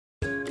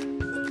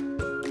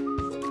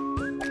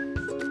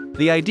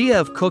The idea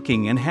of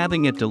cooking and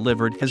having it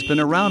delivered has been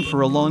around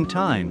for a long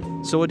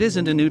time, so it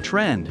isn't a new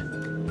trend.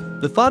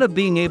 The thought of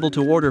being able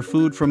to order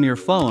food from your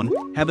phone,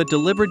 have it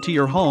delivered to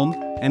your home,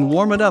 and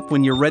warm it up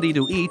when you're ready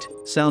to eat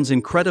sounds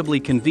incredibly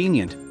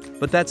convenient,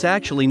 but that's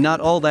actually not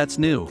all that's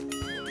new.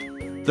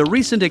 The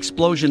recent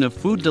explosion of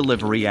food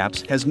delivery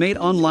apps has made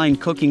online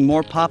cooking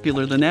more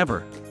popular than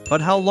ever.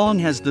 But how long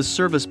has this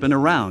service been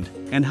around,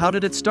 and how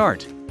did it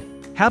start?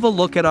 Have a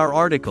look at our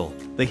article,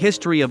 The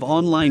History of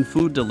Online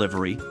Food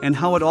Delivery and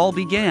How It All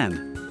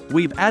Began.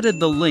 We've added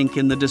the link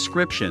in the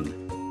description.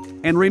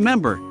 And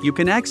remember, you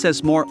can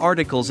access more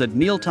articles at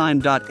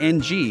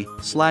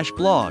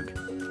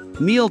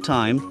Mealtime.ng/blog.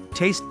 Mealtime,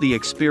 taste the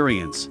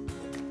experience.